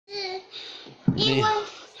因为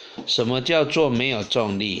什么叫做没有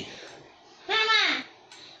重力？妈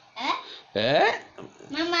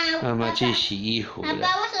妈，妈妈去洗衣服了。爸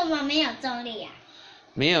爸为什么没有重力啊？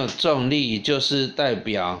没有重力就是代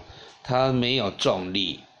表它没有重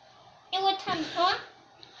力。因为它怎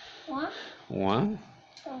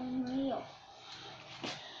么没有？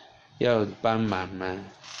要帮忙吗？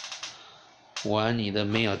你的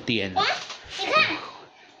没有电了。你看。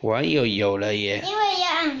又有了耶。因为要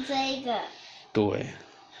按这一个。对，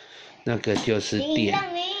那个就是电。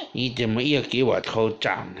你怎么又给我偷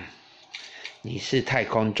照呢？你是太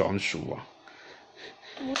空总署哦？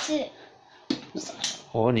不是。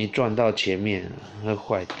你撞到前面了，会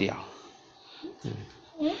坏掉。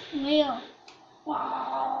没有。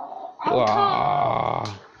哇！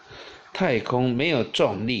太空没有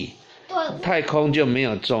重力。太空就没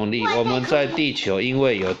有重力，我们在地球因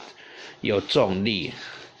为有重力。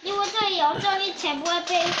因为这有重力才不会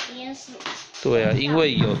被淹死。对啊，因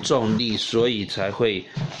为有重力，所以才会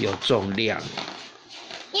有重量。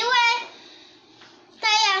因为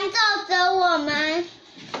太阳照着我们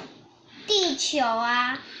地球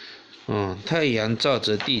啊。太阳照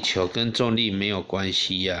着地球跟重力没有关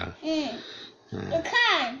系呀。你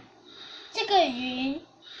看这个云。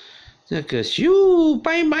这个咻，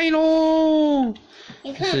拜拜咯！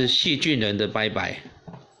你看，是细菌人的拜拜。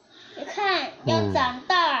你看，要长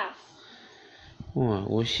大。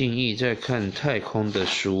吴信义在看太空的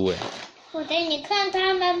书哎。我给你看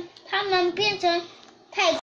他们变成太